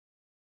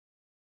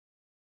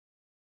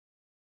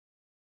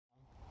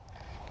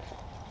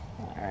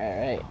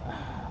right.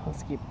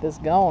 Let's keep this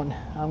going.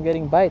 I'm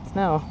getting bites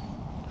now.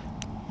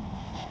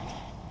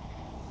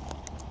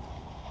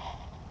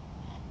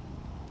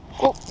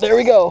 Oh, there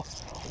we go.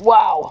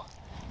 Wow.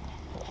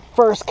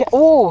 First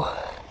oh,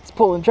 it's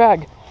pulling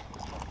drag.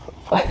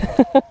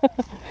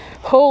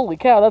 Holy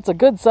cow, that's a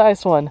good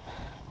sized one.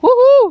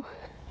 Woohoo!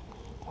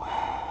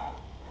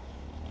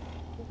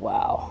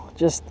 Wow,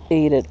 just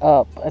ate it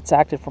up. It's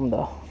acted from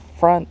the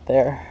front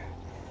there.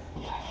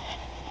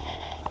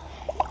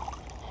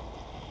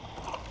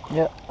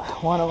 Yep,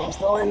 one of them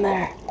still in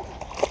there.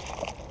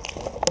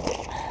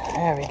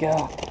 There we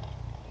go.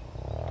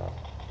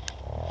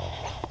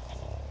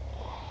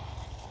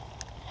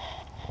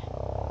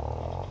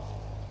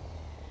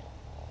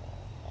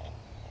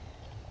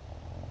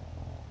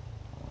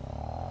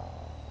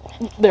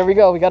 There we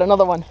go, we got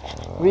another one.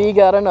 We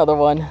got another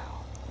one.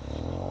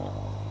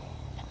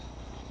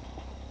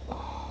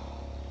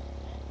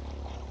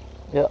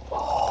 Yeah,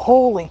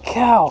 holy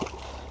cow.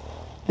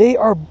 They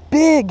are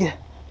big.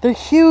 They're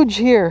huge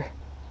here.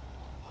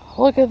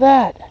 Look at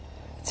that.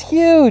 It's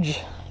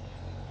huge.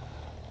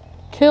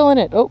 Killing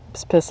it. Oh,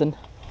 it's pissing.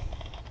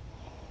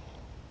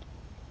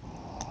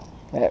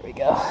 There we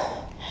go.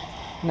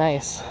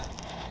 Nice.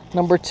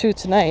 Number 2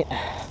 tonight.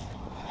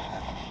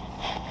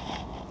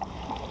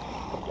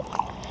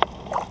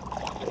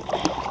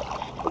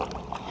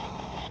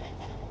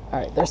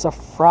 Alright, there's a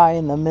fry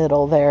in the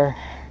middle there.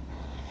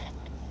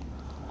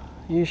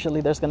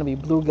 Usually there's going to be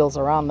bluegills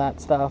around that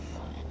stuff,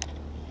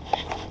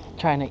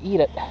 trying to eat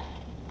it.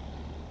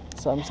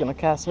 So I'm just going to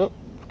cast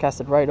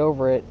it right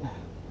over it.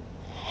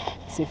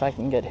 See if I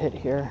can get hit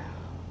here.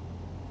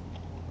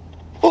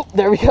 Oh,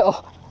 there we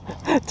go.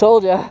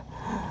 Told ya.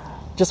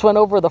 Just went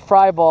over the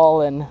fry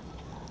ball and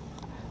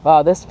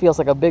wow, this feels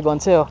like a big one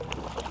too.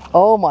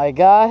 Oh my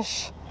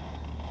gosh.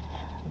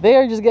 They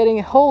are just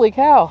getting, holy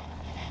cow.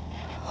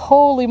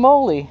 Holy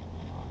moly.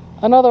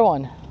 Another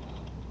one.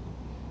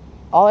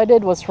 All I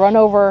did was run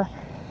over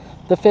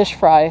the fish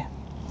fry,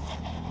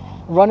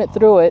 run it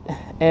through it,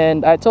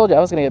 and I told you I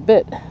was gonna get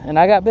bit, and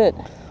I got bit.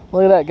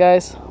 Look at that,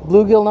 guys.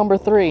 Bluegill number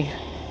 3.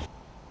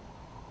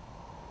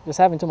 Just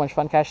having too much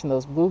fun catching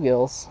those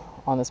bluegills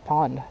on this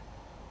pond.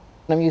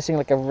 I'm using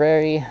like a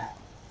very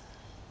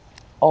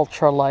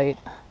ultra light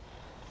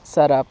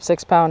setup.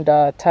 6-pound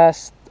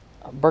test,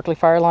 Berkeley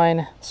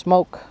Fireline,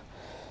 smoke,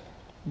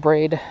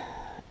 braid,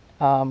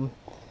 and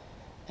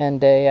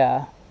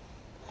a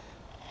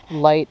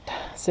light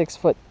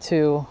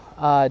 6'2"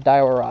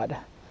 dowel rod.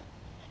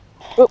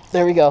 Oh,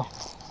 there we go.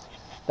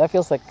 That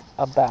feels like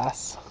a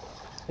bass.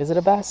 Is it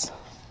a bass?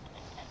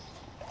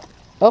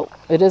 Oh,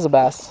 it is a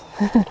bass.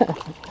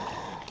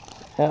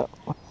 Yep.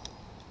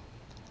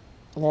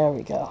 There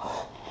we go.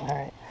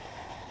 All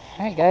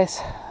right,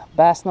 guys.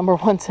 Bass number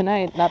 1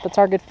 tonight. Not the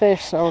target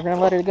fish, so we're gonna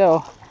let it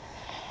go.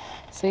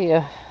 See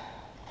ya.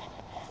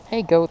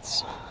 Hey,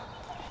 goats.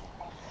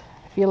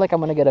 I feel like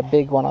I'm gonna get a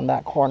big one on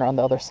that corner on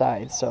the other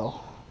side, so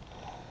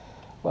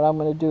what I'm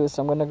going to do is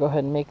I'm going to go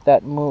ahead and make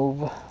that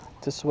move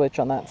to switch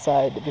on that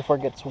side before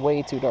it gets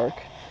way too dark.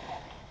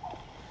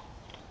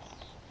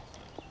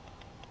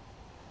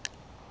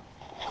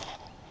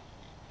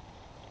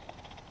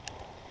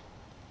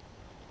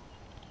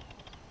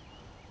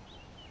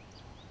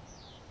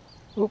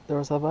 Oop, there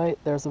was a bite.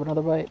 There's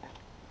another bite.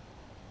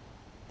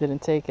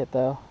 Didn't take it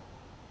though.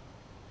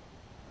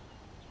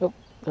 Oop,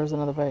 there's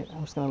another bite.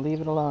 I'm just going to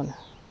leave it alone.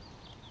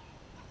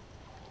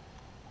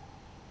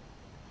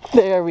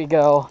 There we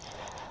go.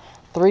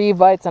 3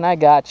 bites and I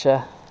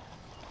gotcha.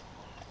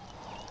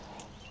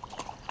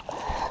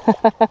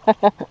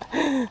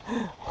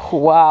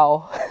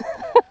 Wow.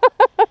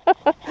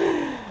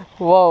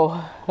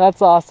 Whoa,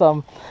 that's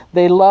awesome.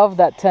 They love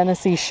that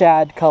Tennessee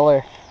Shad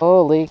color.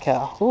 Holy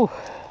cow. Ooh.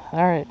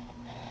 All right.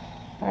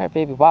 All right,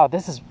 baby. Wow,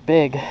 this is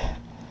big.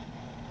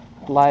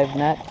 Live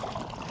net.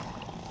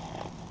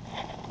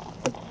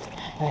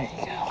 There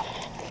you go.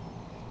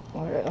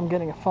 All right, I'm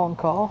getting a phone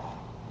call.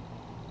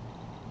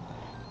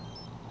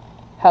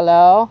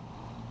 Hello?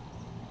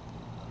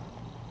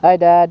 Hi,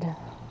 Dad.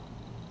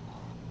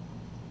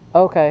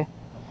 Okay.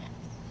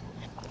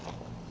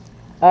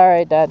 All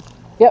right, Dad.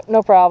 Yep,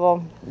 no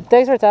problem.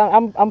 Thanks for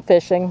telling. I'm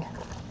fishing.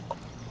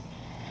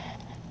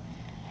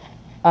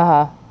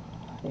 Uh-huh.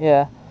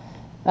 Yeah.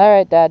 All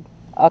right, Dad.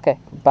 Okay,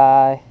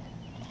 bye.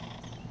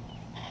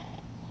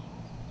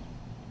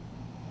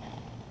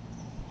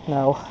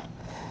 No.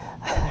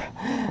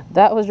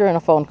 That was during a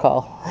phone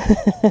call.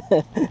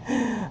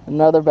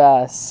 Another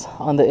bass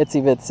on the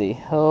Itsy Bitsy.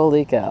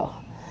 Holy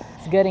cow.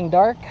 It's getting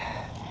dark,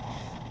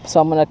 so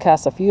I'm gonna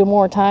cast a few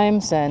more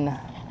times and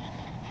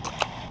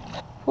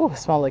whew,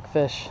 smell like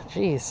fish.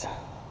 Jeez.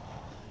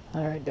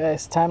 All right,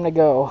 guys, time to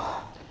go.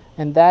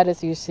 And that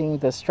is using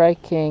the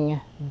Strike King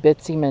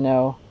Bitsy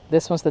Minnow.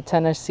 This one's the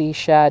Tennessee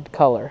Shad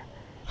color.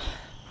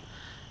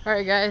 All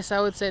right, guys,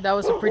 I would say that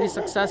was a pretty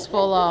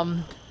successful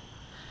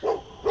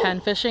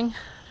pan fishing.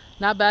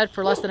 Not bad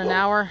for less than an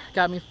hour.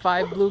 Got me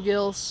 5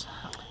 bluegills.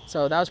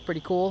 So that was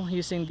pretty cool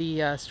using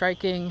the Strike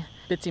King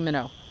Bitsy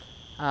Minnow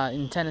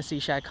in Tennessee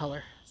Shad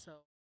color.